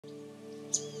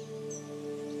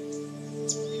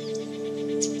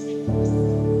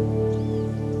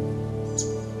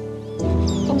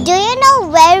Do you know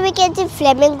where we can see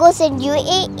flamingos in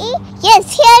UAE?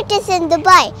 Yes, here it is in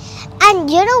Dubai. And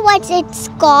you know what it's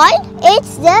called?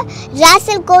 It's the Ras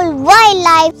Al Khor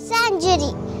Wildlife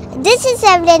Sanctuary. This is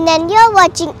Evelyn and you're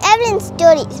watching Evelyn's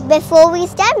Stories. Before we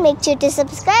start, make sure to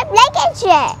subscribe, like and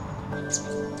share.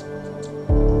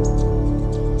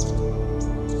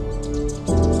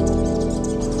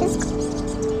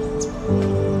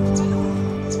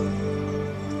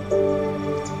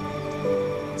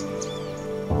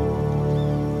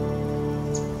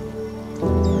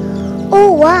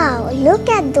 Oh wow, look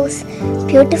at those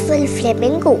beautiful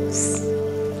flamingos.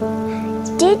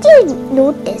 Did you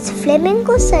notice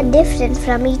flamingos are different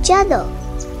from each other?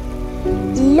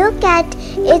 Look at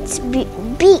its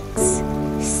beaks.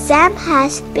 Some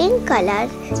has pink color,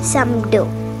 some don't.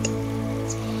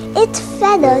 Its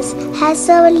feathers has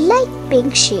a light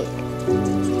pink shade.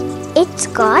 It's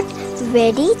got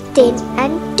very thin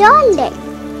and tall legs.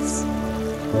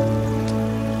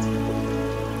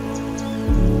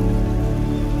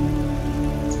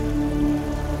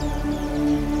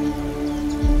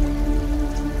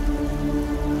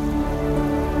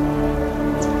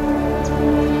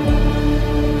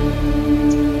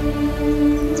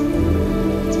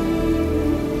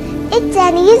 It's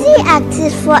an easy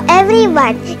access for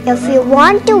everyone if you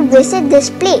want to visit this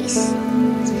place.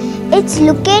 It's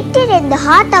located in the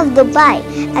heart of Dubai,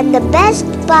 and the best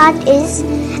part is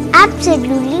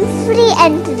absolutely free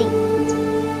entry.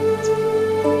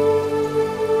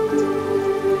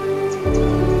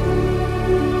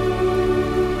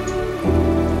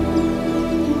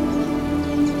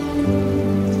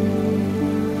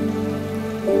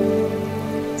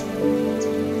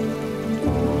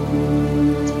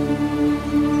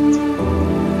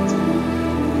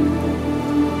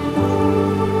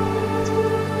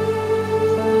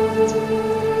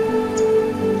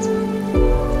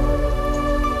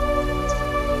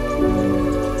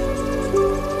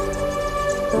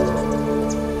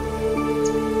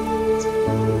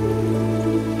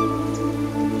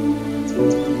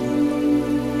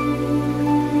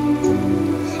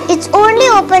 It's only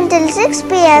open till 6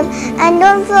 p.m. and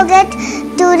don't forget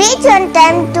to reach on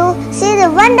time to see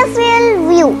the wonderful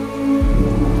view.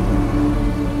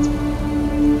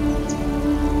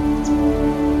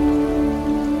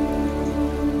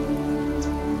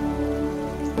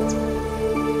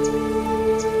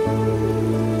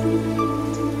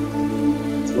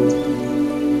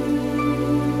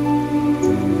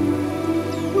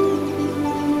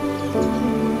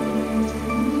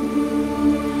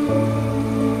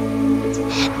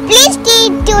 Please stay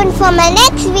tuned for my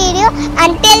next video.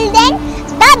 Until then,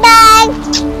 bye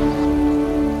bye.